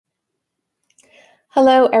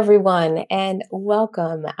Hello, everyone, and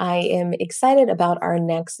welcome. I am excited about our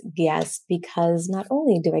next guest because not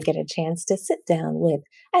only do I get a chance to sit down with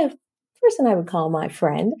a person I would call my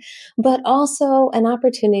friend, but also an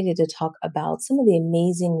opportunity to talk about some of the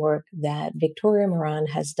amazing work that Victoria Moran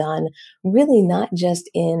has done, really not just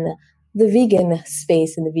in the vegan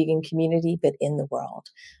space, in the vegan community, but in the world.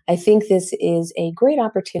 I think this is a great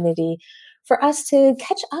opportunity for us to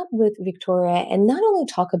catch up with Victoria and not only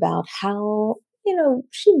talk about how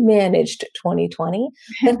she managed 2020.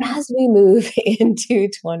 But as we move into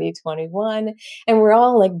 2021, and we're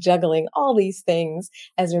all like juggling all these things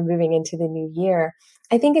as we're moving into the new year,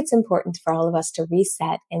 I think it's important for all of us to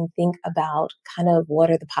reset and think about kind of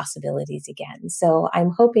what are the possibilities again. So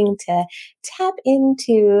I'm hoping to tap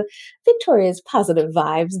into Victoria's positive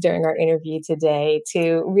vibes during our interview today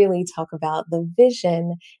to really talk about the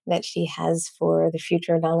vision that she has for the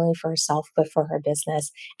future, not only for herself, but for her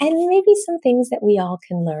business, and maybe some things that we all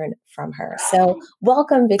can learn from her. So,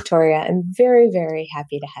 welcome, Victoria. I'm very, very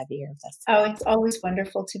happy to have you here with us Oh, today. it's always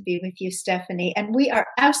wonderful to be with you, Stephanie. And we are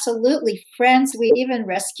absolutely friends. We even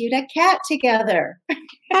rescued a cat together.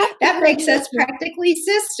 That makes us practically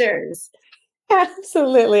sisters.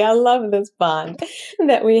 Absolutely. I love this bond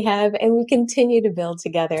that we have, and we continue to build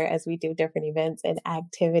together as we do different events and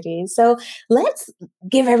activities. So let's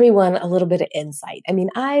give everyone a little bit of insight. I mean,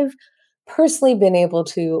 I've personally been able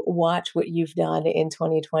to watch what you've done in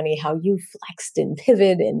 2020, how you flexed and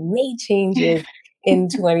pivoted and made changes in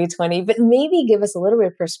 2020, but maybe give us a little bit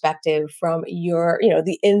of perspective from your,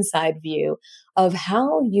 the inside view of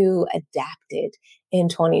how you adapted in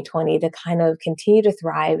 2020 to kind of continue to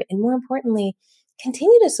thrive and, more importantly,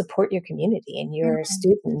 continue to support your community and your Mhm.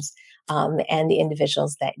 students, and the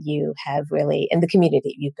individuals that you have really, and the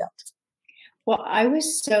community you've built. Well, I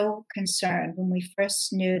was so concerned when we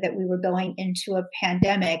first knew that we were going into a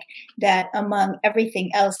pandemic, that among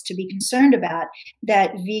everything else to be concerned about,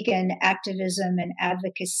 that vegan activism and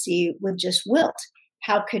advocacy would just wilt.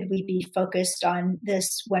 How could we be focused on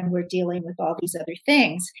this when we're dealing with all these other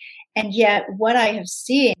things? And yet, what I have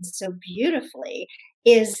seen so beautifully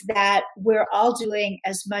is that we're all doing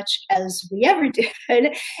as much as we ever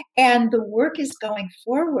did, and the work is going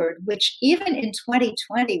forward, which even in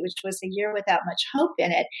 2020, which was a year without much hope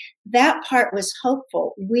in it, that part was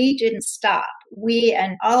hopeful. We didn't stop. We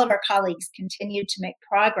and all of our colleagues continued to make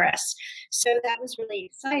progress. So that was really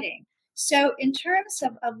exciting. So, in terms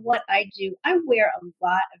of what I do, I wear a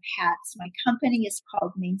lot of hats. My company is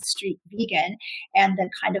called Main Street Vegan, and the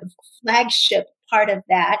kind of flagship part of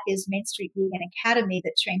that is Main Street Vegan Academy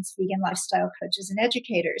that trains vegan lifestyle coaches and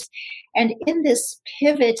educators. And in this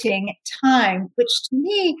pivoting time, which to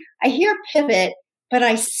me, I hear pivot, but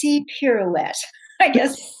I see pirouette. I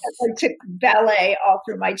guess I took ballet all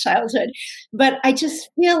through my childhood, but I just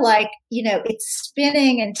feel like it's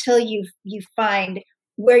spinning until you find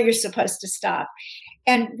where you're supposed to stop.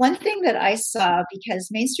 And one thing that I saw, because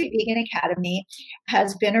Main Street Vegan Academy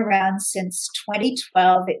has been around since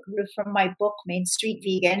 2012, it grew from my book, Main Street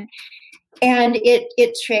Vegan, and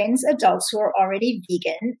it trains adults who are already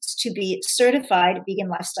vegan to be certified vegan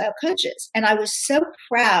lifestyle coaches. And I was so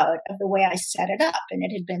proud of the way I set it up. And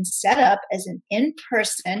it had been set up as an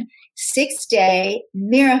in-person 6-day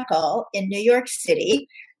miracle in New York City,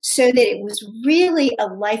 so that it was really a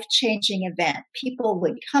life-changing event. People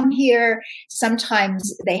would come here.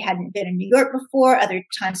 Sometimes they hadn't been in New York before. Other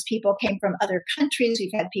times people came from other countries.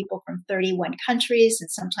 We've had people from 31 countries, and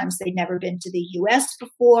sometimes they'd never been to the US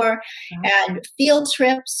before. And field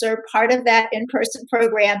trips are part of that in-person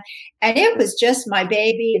program. And it was just my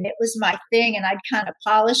baby, and it was my thing, and I'd kind of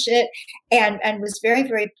polish it, and was very,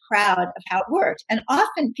 very proud of how it worked. And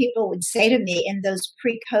often people would say to me in those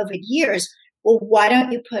pre-COVID years, well, why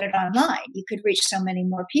don't you put it online? You could reach so many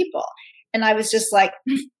more people. And I was just like,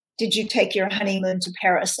 did you take your honeymoon to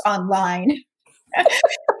Paris online?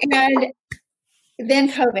 And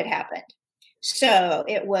then COVID happened. So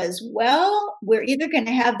it was, well, we're either going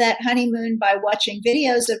to have that honeymoon by watching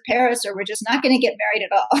videos of Paris, or we're just not going to get married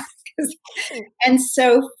at all. And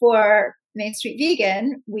so for Main Street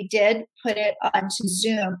Vegan, we did put it onto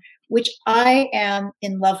Zoom, which I am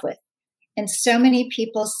in love with. And so many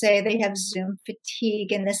people say they have Zoom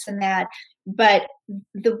fatigue and this and that. But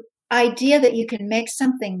the idea that you can make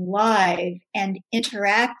something live and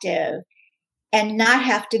interactive and not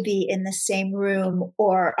have to be in the same room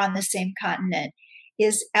or on the same continent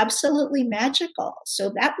is absolutely magical.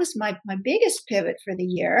 So that was my biggest pivot for the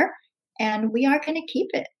year. And we are going to keep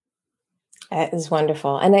it. That is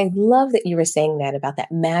wonderful. And I love that you were saying that about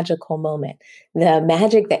that magical moment, the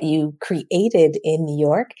magic that you created in New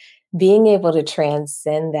York, being able to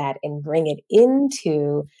transcend that and bring it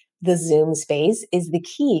into the Zoom space is the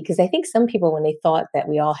key. Because I think some people, when they thought that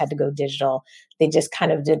we all had to go digital, they just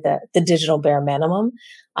kind of did the digital bare minimum,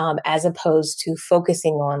 as opposed to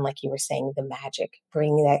focusing on, like you were saying, the magic,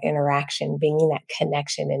 bringing that interaction, bringing that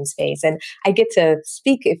connection in space. And I get to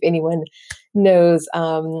speak, if anyone knows,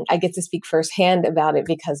 I get to speak firsthand about it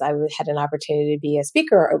because I had an opportunity to be a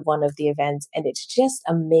speaker at one of the events. And it's just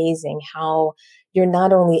amazing how you're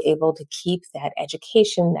not only able to keep that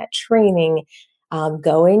education, that training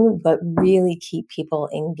going, but really keep people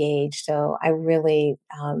engaged. So I really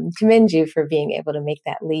commend you for being able to make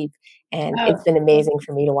that leap. And it's Oh, been amazing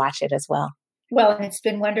for me to watch it as well. well, and it's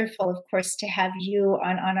been wonderful, of course, to have you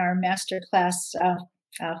on our masterclass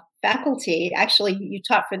faculty. Actually, you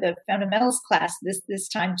taught for the fundamentals class this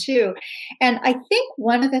time too. And I think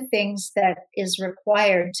one of the things that is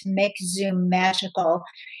required to make Zoom magical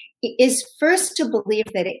is first to believe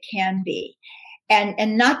that it can be.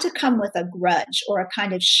 And not to come with a grudge or a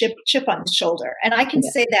kind of chip on the shoulder. And I can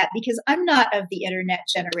Yeah. say that because I'm not of the internet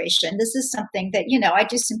generation. This is something that, I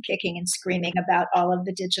do some kicking and screaming about all of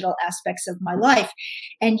the digital aspects of my life.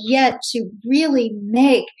 And yet to really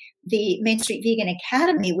make the Main Street Vegan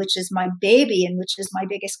Academy, which is my baby and which is my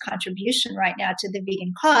biggest contribution right now to the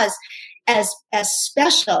vegan cause, as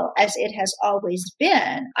special as it has always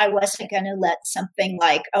been, I wasn't going to let something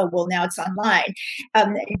like, oh, well, now it's online,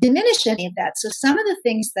 diminish any of that. So some of the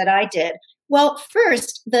things that I did, well,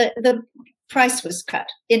 first, the price was cut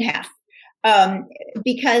in half,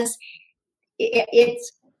 because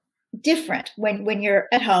it's different when you're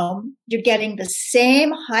at home. You're getting the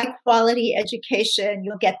same high quality education.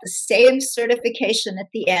 You'll get the same certification at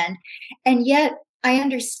the end. And yet I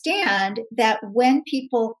understand that when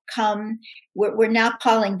people come, we're now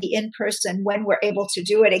calling the in-person, when we're able to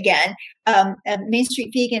do it again, Main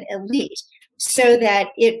Street Vegan Elite, so that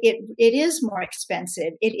it is more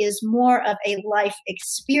expensive. It is more of a life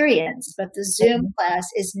experience, but the Zoom class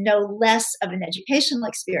is no less of an educational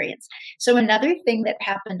experience. So another thing that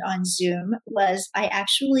happened on Zoom was I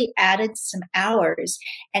actually added some hours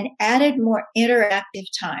and added more interactive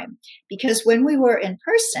time, because when we were in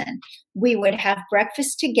person, we would have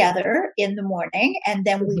breakfast together in the morning, and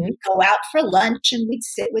then we would go out for lunch and we'd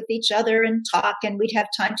sit with each other and talk, and we'd have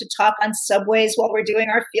time to talk on subways while we're doing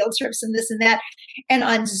our field trips and this and that. And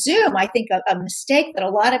on Zoom, I think a mistake that a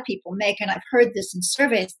lot of people make, and I've heard this in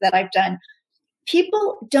surveys that I've done,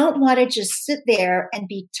 people don't want to just sit there and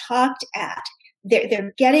be talked at.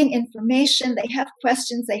 They're getting information, they have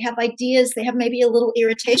questions, they have ideas, they have maybe a little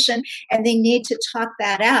irritation, and they need to talk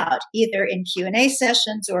that out either in Q&A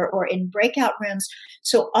sessions or in breakout rooms.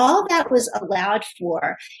 So all that was allowed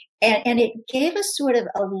for, and it gave a sort of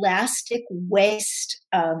elastic waist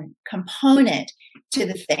component to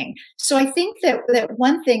the thing. So I think that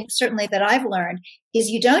one thing certainly that I've learned is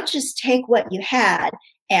you don't just take what you had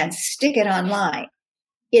and stick it online.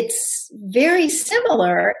 It's very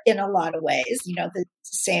similar in a lot of ways, the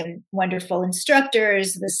same wonderful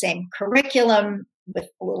instructors, the same curriculum with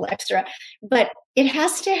a little extra, but it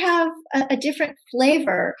has to have a different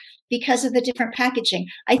flavor because of the different packaging.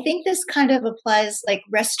 I think this kind of applies like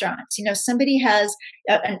restaurants. Somebody has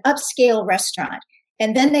an upscale restaurant,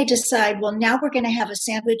 and then they decide, well, now we're going to have a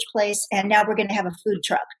sandwich place, and now we're going to have a food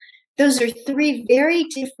truck. Those are three very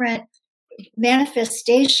different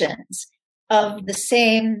manifestations of the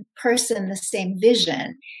same person, the same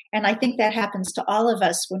vision. And I think that happens to all of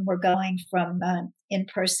us when we're going from in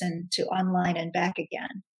person to online and back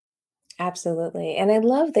again. Absolutely. And I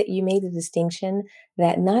love that you made the distinction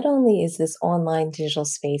that not only is this online digital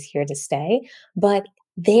space here to stay, but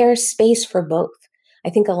there's space for both. I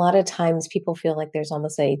think a lot of times people feel like there's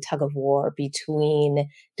almost a tug of war between,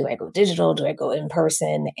 do I go digital, do I go in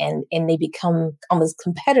person? And they become almost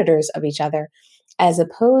competitors of each other, as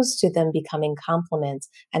opposed to them becoming complements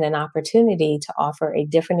and an opportunity to offer a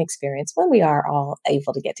different experience when we are all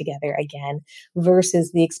able to get together again,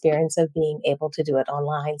 versus the experience of being able to do it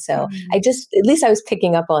online. So at least I was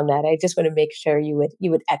picking up on that. I just want to make sure you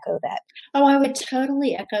would echo that. Oh, I would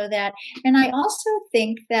totally echo that. And I also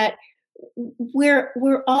think that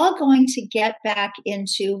we're all going to get back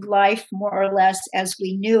into life more or less as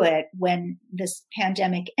we knew it when this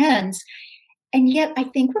pandemic ends. And yet I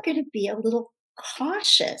think we're going to be a little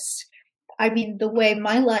cautious. I mean, the way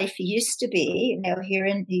my life used to be, here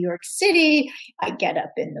in New York City, I get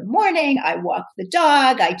up in the morning, I walk the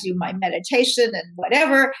dog, I do my meditation and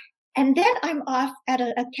whatever, and then I'm off at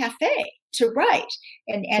a cafe to write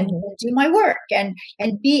and do my work and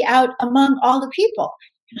be out among all the people.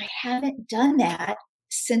 And I haven't done that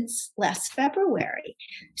since last February.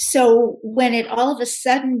 So when it all of a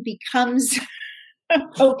sudden becomes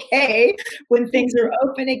okay, when things are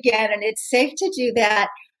open again and it's safe to do that,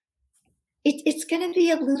 it's going to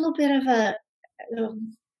be a little bit of a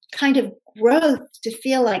kind of growth to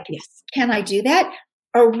feel like, Yes. can I do that?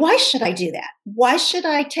 Or why should I do that? Why should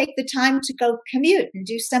I take the time to go commute and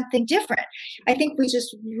do something different? I think we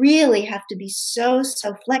just really have to be so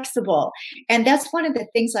flexible. And that's one of the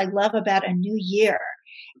things I love about a new year.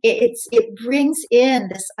 It brings in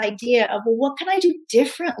this idea of, well, what can I do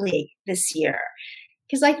differently this year?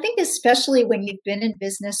 Because I think, especially when you've been in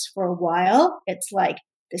business for a while, it's like,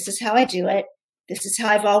 this is how I do it. This is how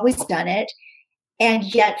I've always done it.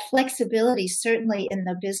 And yet flexibility, certainly in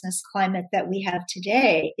the business climate that we have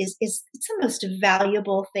today, is it's the most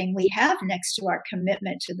valuable thing we have next to our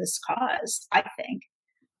commitment to this cause, I think.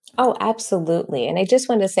 Oh, absolutely. And I just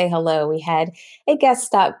wanted to say hello. We had a guest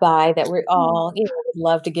stop by that we all, would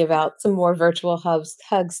love to give out some more virtual hugs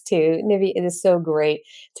to. Nivi, it is so great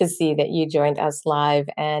to see that you joined us live.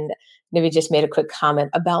 And Nivi just made a quick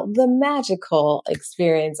comment about the magical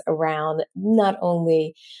experience around not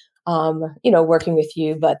only working with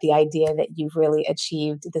you, but the idea that you've really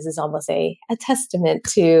achieved. This is almost a testament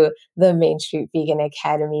to the Main Street Vegan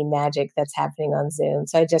Academy magic that's happening on Zoom.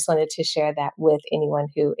 So I just wanted to share that with anyone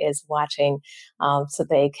who is watching, so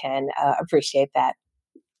they can appreciate that.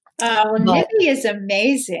 Well, But Nivi is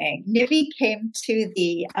amazing. Nivi came to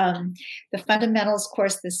the fundamentals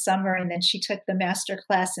course this summer, and then she took the master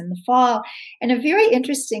class in the fall. And a very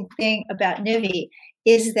interesting thing about Nivi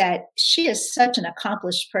is that she is such an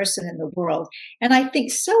accomplished person in the world. And I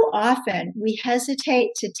think so often we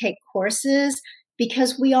hesitate to take courses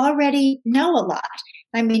because we already know a lot.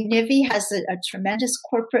 I mean, Nivi has a tremendous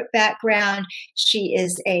corporate background. She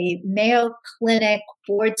is a Mayo Clinic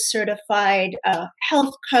board certified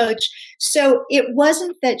health coach. So it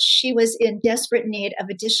wasn't that she was in desperate need of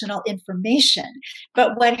additional information.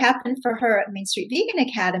 But what happened for her at Main Street Vegan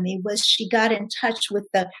Academy was she got in touch with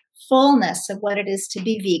the fullness of what it is to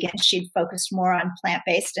be vegan. She'd focused more on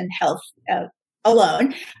plant-based and health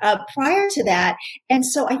alone prior to that. And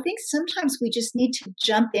so I think sometimes we just need to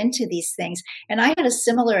jump into these things. And I had a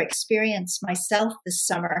similar experience myself this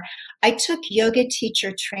summer. I took yoga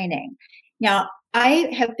teacher training. Now, I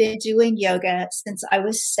have been doing yoga since I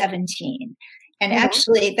was 17. And Mhm.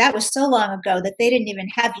 actually, that was so long ago that they didn't even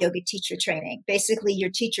have yoga teacher training. Basically, your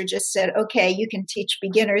teacher just said, okay, you can teach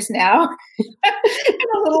beginners now. And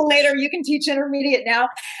a little later, you can teach intermediate now.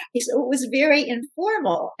 So it was very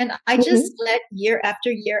informal. And I just Mhm. let year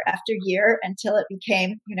after year after year until it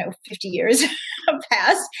became, 50 years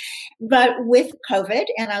passed. But with COVID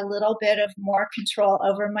and a little bit of more control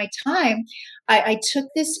over my time, I took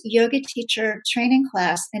this yoga teacher training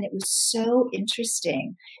class, and it was so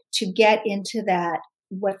interesting to get into that,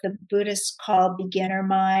 what the Buddhists call beginner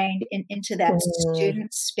mind, and into that Mm,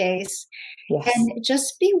 student space, yes. and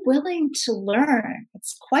just be willing to learn.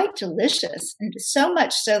 It's quite delicious, and so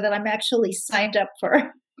much so that I'm actually signed up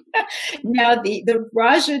for now the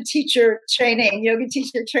Raja teacher training, yoga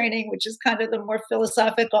teacher training, which is kind of the more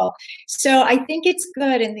philosophical. So I think it's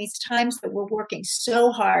good in these times that we're working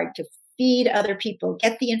so hard to feed other people,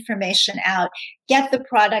 get the information out, get the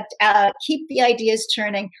product out, keep the ideas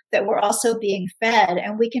turning, that we're also being fed.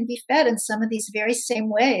 And we can be fed in some of these very same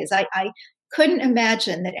ways. I couldn't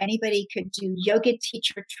imagine that anybody could do yoga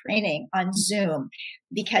teacher training on Zoom,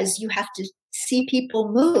 because you have to see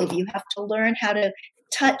people move. You have to learn how to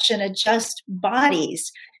touch and adjust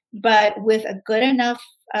bodies. But with a good enough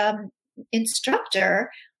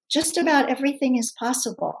instructor, just about everything is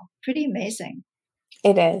possible. Pretty amazing.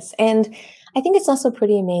 It is. And I think it's also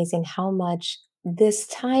pretty amazing how much this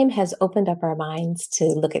time has opened up our minds to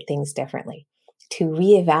look at things differently, to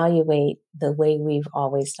reevaluate the way we've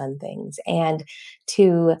always done things, and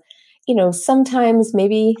to, sometimes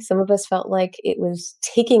maybe some of us felt like it was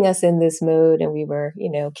taking us in this mode and we were,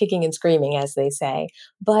 kicking and screaming, as they say.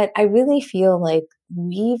 But I really feel like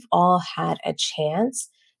we've all had a chance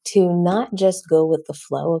to not just go with the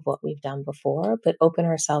flow of what we've done before, but open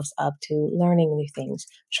ourselves up to learning new things,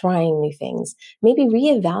 trying new things, maybe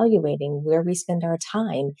reevaluating where we spend our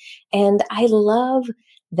time. And I love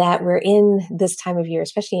that we're in this time of year,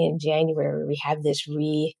 especially in January, where we have this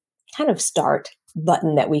kind of start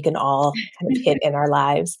button that we can all kind of hit in our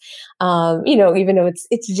lives. Even though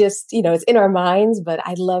it's just, it's in our minds, but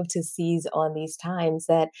I love to seize on these times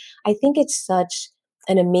that I think it's such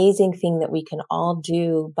an amazing thing that we can all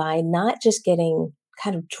do by not just getting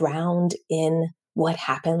kind of drowned in what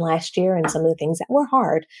happened last year and some of the things that were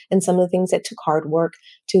hard and some of the things that took hard work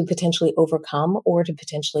to potentially overcome or to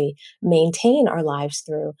potentially maintain our lives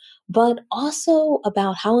through, but also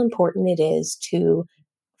about how important it is to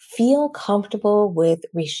feel comfortable with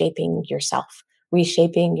reshaping yourself,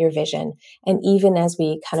 reshaping your vision. And even as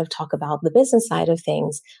we kind of talk about the business side of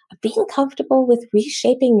things, being comfortable with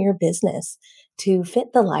reshaping your business to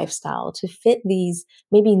fit the lifestyle, to fit these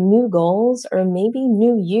maybe new goals or maybe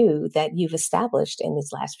new you that you've established in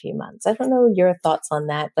these last few months. I don't know your thoughts on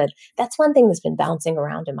that, but that's one thing that's been bouncing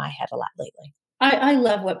around in my head a lot lately. I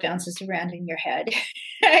love what bounces around in your head.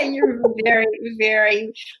 You're a very,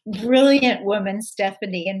 very brilliant woman,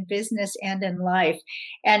 Stephanie, in business and in life.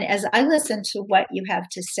 And as I listen to what you have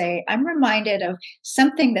to say, I'm reminded of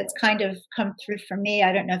something that's kind of come through for me.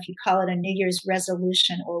 I don't know if you call it a New Year's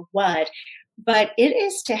resolution or what, but it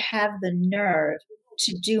is to have the nerve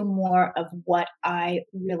to do more of what I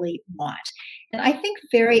really want. And I think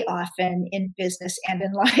very often in business and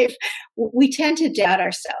in life, we tend to doubt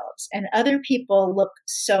ourselves, and other people look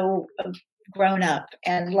so grown up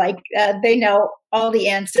and like they know all the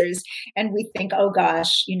answers. And we think, oh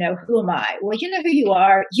gosh, who am I? Well, you know who you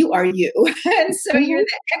are. You are you. And so you're Mhm.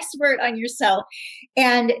 the expert on yourself.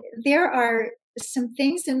 And there are some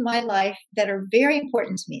things in my life that are very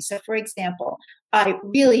important to me. So, for example, I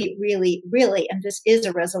really, really, really, and this is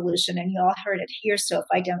a resolution, and you all heard it here. So, if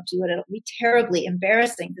I don't do it, it'll be terribly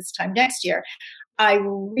embarrassing this time next year. I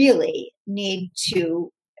really need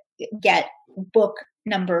to get book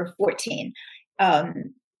number 14 um,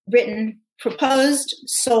 written, proposed,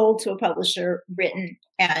 sold to a publisher, written,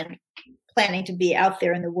 and planning to be out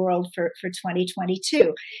there in the world for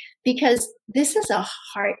 2022, because this is a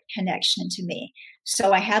heart connection to me.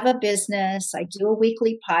 So I have a business, I do a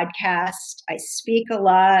weekly podcast, I speak a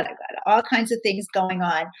lot, I've got all kinds of things going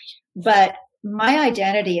on. But my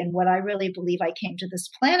identity and what I really believe I came to this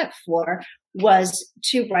planet for was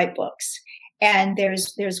to write books. And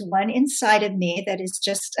there's one inside of me that is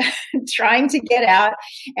just trying to get out,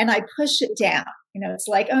 and I push it down. It's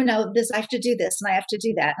like, oh no, this, I have to do this and I have to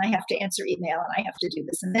do that and I have to answer email and I have to do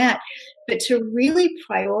this and that. But to really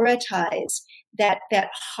prioritize that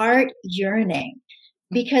heart yearning,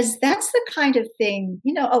 because that's the kind of thing,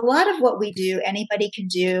 a lot of what we do, anybody can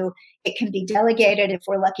do. It can be delegated if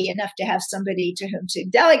we're lucky enough to have somebody to whom to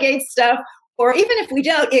delegate stuff. Or even if we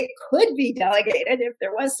don't, it could be delegated if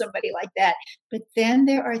there was somebody like that. But then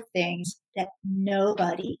there are things that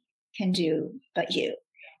nobody can do but you.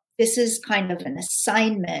 This is kind of an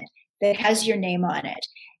assignment that has your name on it.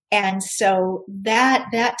 And so that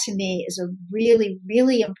to me is a really,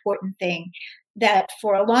 really important thing, that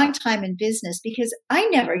for a long time in business, because I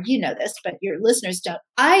never, you know this, but your listeners don't,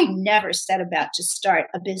 I never set about to start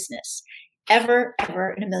a business ever,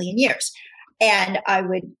 ever in a million years. And I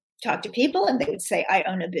would talk to people and they would say, I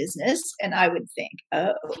own a business. And I would think,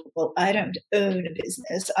 oh, well, I don't own a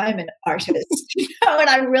business. I'm an artist. And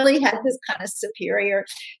I really had this kind of superior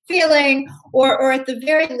feeling, or at the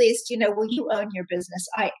very least, well, you own your business.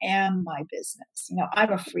 I am my business.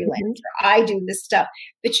 I'm a Mhm. freelancer. I do this stuff.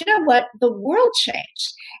 But you know what? The world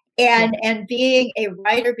changed. Yeah. And being a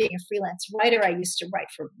writer, being a freelance writer, I used to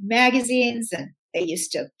write for magazines and they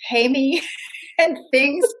used to pay me and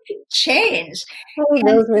things changed. Oh, And,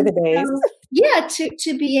 those were and the days. so, yeah,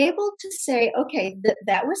 to be able to say, okay,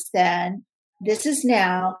 that was then, this is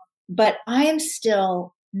now, but I am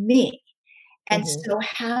still me. And Mhm. so,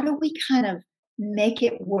 how do we kind of make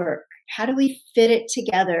it work? How do we fit it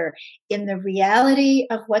together in the reality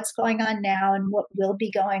of what's going on now and what will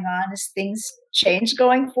be going on as things change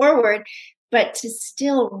going forward? But to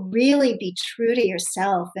still really be true to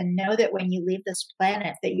yourself and know that when you leave this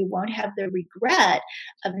planet, that you won't have the regret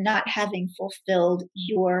of not having fulfilled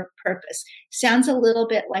your purpose. Sounds a little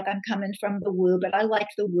bit like I'm coming from the woo, but I like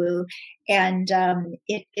the woo, and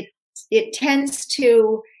it tends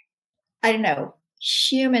to, I don't know,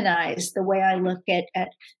 humanize the way I look at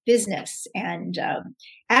business and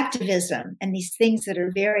activism and these things that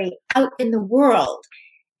are very out in the world,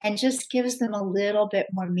 and just gives them a little bit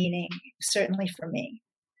more meaning, certainly for me.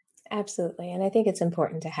 Absolutely. And I think it's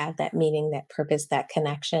important to have that meaning, that purpose, that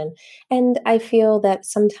connection. And I feel that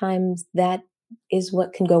sometimes that is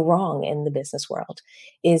what can go wrong in the business world,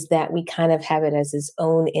 is that we kind of have it as its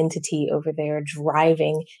own entity over there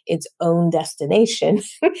driving its own destination.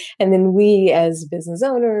 And then we as business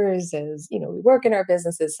owners, as we work in our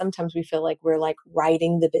businesses, sometimes we feel like we're like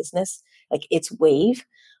riding the business, like its wave.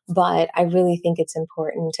 But I really think it's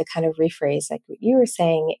important to kind of rephrase, like what you were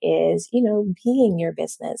saying is, being your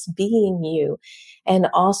business, being you, and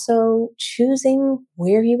also choosing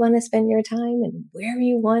where you want to spend your time and where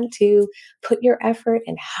you want to put your effort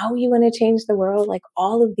and how you want to change the world. Like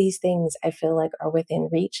all of these things, I feel like are within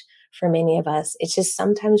reach for many of us. It's just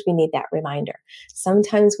sometimes we need that reminder.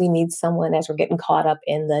 Sometimes we need someone as we're getting caught up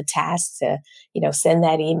in the task to, send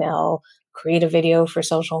that email, create a video for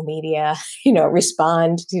social media,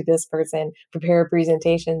 respond to this person, prepare a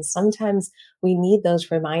presentation. Sometimes we need those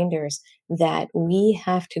reminders that we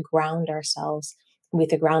have to ground ourselves. We have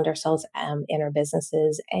to ground ourselves in our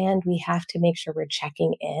businesses, and we have to make sure we're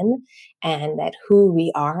checking in and that who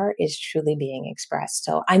we are is truly being expressed.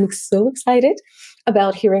 So I'm so excited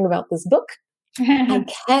about hearing about this book. I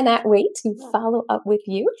cannot wait to follow up with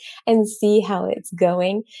you and see how it's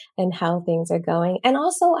going and how things are going. And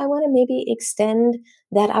also, I want to maybe extend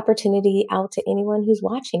that opportunity out to anyone who's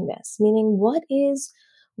watching this, meaning what is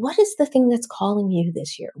the thing that's calling you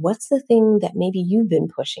this year? What's the thing that maybe you've been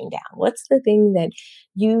pushing down? What's the thing that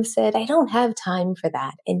you've said, I don't have time for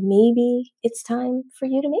that? And maybe it's time for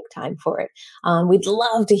you to make time for it. We'd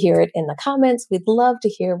love to hear it in the comments. We'd love to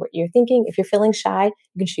hear what you're thinking. If you're feeling shy,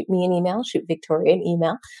 you can shoot me an email, shoot Victoria an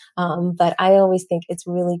email. But I always think it's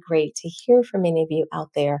really great to hear from many of you out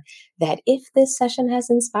there that if this session has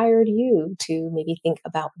inspired you to maybe think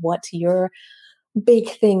about what your big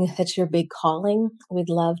thing that's your big calling, we'd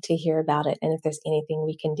love to hear about it. And if there's anything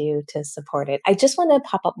we can do to support it. I just want to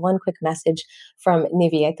pop up one quick message from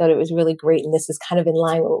Nivi. I thought it was really great. And this is kind of in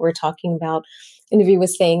line with what we're talking about. Nivi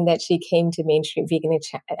was saying that she came to Main Street Vegan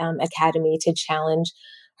Academy to challenge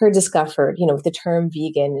her discomfort, with the term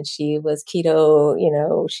vegan. And she was keto,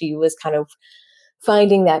 she was kind of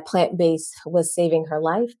finding that plant-based was saving her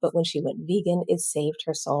life, but when she went vegan, it saved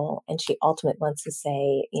her soul. And she ultimately wants to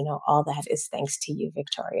say, all that is thanks to you,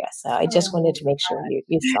 Victoria. So I just wanted to make sure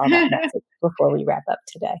you saw that message before we wrap up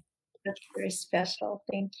today. That's very special.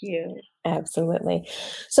 Thank you. Absolutely.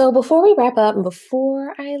 So before we wrap up and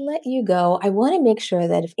before I let you go, I want to make sure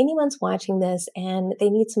that if anyone's watching this and they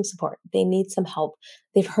need some support, they need some help,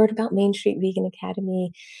 they've heard about Main Street Vegan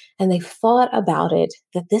Academy and they've thought about it,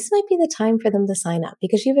 that this might be the time for them to sign up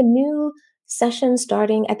because you have a new session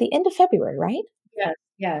starting at the end of February, right?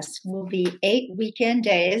 Yes. Will be 8 weekend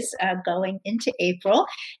days going into April.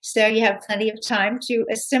 So you have plenty of time to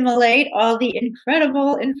assimilate all the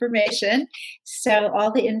incredible information. So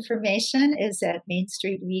all the information is at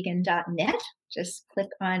mainstreetvegan.net. Just click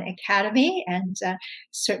on Academy and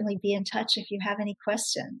certainly be in touch if you have any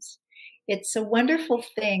questions. It's a wonderful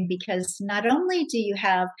thing because not only do you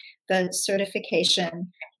have the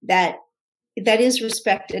certification that is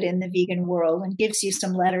respected in the vegan world and gives you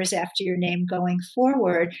some letters after your name going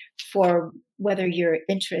forward for whether your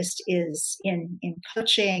interest is in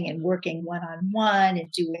coaching and working one-on-one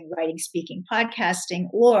and doing writing, speaking, podcasting,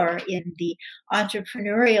 or in the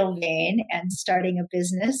entrepreneurial vein and starting a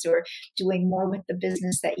business or doing more with the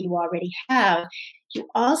business that you already have. You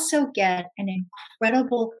also get an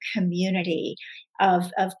incredible community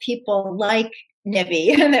of people like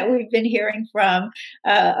Nivi that we've been hearing from.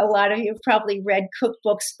 A lot of you have probably read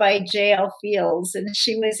cookbooks by J.L. Fields, and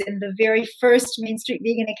she was in the very first Main Street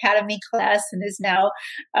Vegan Academy class and is now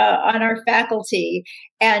on our faculty.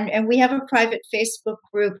 And we have a private Facebook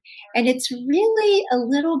group, and it's really a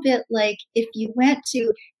little bit like if you went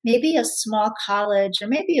to maybe a small college or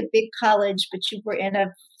maybe a big college, but you were in a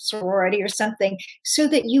sorority or something, so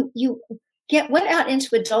that you went out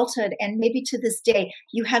into adulthood, and maybe to this day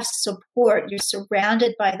you have support, you're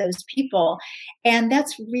surrounded by those people. And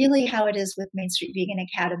that's really how it is with Main Street Vegan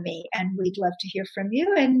Academy. And we'd love to hear from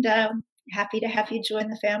you, and happy to have you join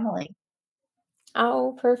the family.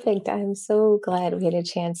 Oh, perfect. I'm so glad we had a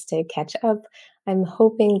chance to catch up. I'm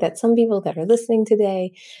hoping that some people that are listening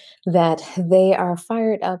today, that they are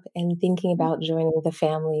fired up and thinking about joining the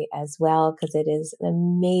family as well, because it is an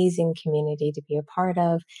amazing community to be a part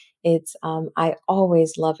of. I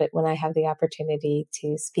always love it when I have the opportunity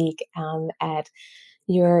to speak at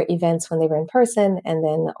your events when they were in person and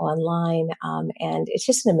then online. And it's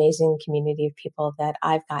just an amazing community of people that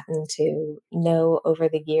I've gotten to know over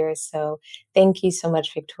the years. So thank you so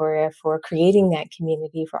much, Victoria, for creating that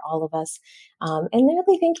community for all of us. And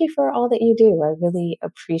really thank you for all that you do. I really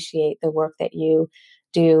appreciate the work that you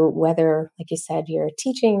do, whether, like you said, you're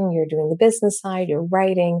teaching, you're doing the business side, you're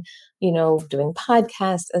writing, doing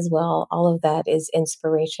podcasts as well. All of that is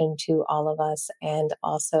inspiration to all of us and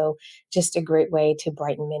also just a great way to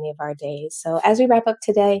brighten many of our days. So as we wrap up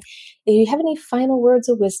today, if you have any final words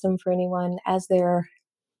of wisdom for anyone as they're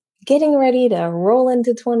getting ready to roll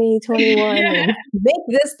into 2021 and make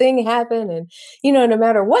this thing happen. And, no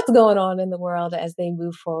matter what's going on in the world as they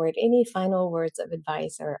move forward, any final words of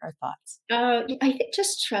advice or thoughts? I think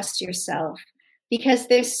just trust yourself, because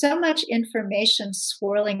there's so much information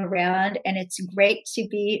swirling around, and it's great to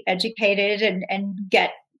be educated and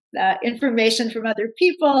get information from other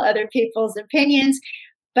people, other people's opinions,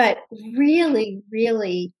 but really,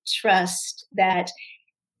 really trust that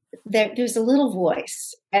there's a little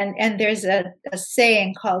voice, and there's a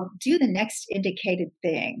saying called "Do the next indicated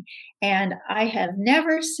thing," and I have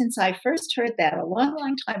never, since I first heard that a long,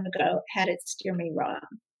 long time ago, had it steer me wrong.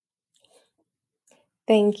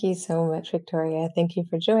 Thank you so much, Victoria. Thank you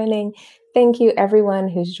for joining. Thank you, everyone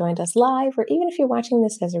who's joined us live, or even if you're watching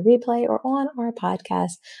this as a replay or on our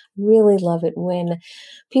podcast. Really love it when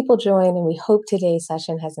people join, and we hope today's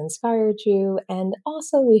session has inspired you. And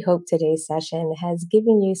also, we hope today's session has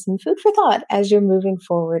given you some food for thought as you're moving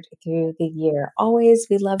forward through the year. Always,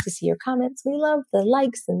 we love to see your comments. We love the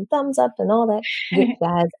likes and thumbs up and all that good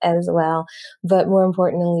jazz as well. But more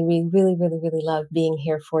importantly, we really, really, really love being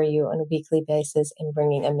here for you on a weekly basis and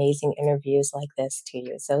bringing amazing interviews like this to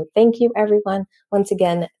you. So thank you, everyone. Once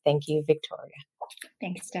again, thank you, Victoria.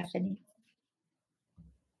 Thanks, Stephanie.